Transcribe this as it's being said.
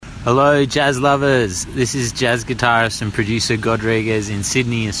Hello jazz lovers, this is jazz guitarist and producer Godriguez in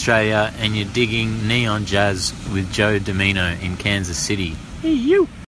Sydney, Australia, and you're digging Neon Jazz with Joe Domino in Kansas City. Hey you!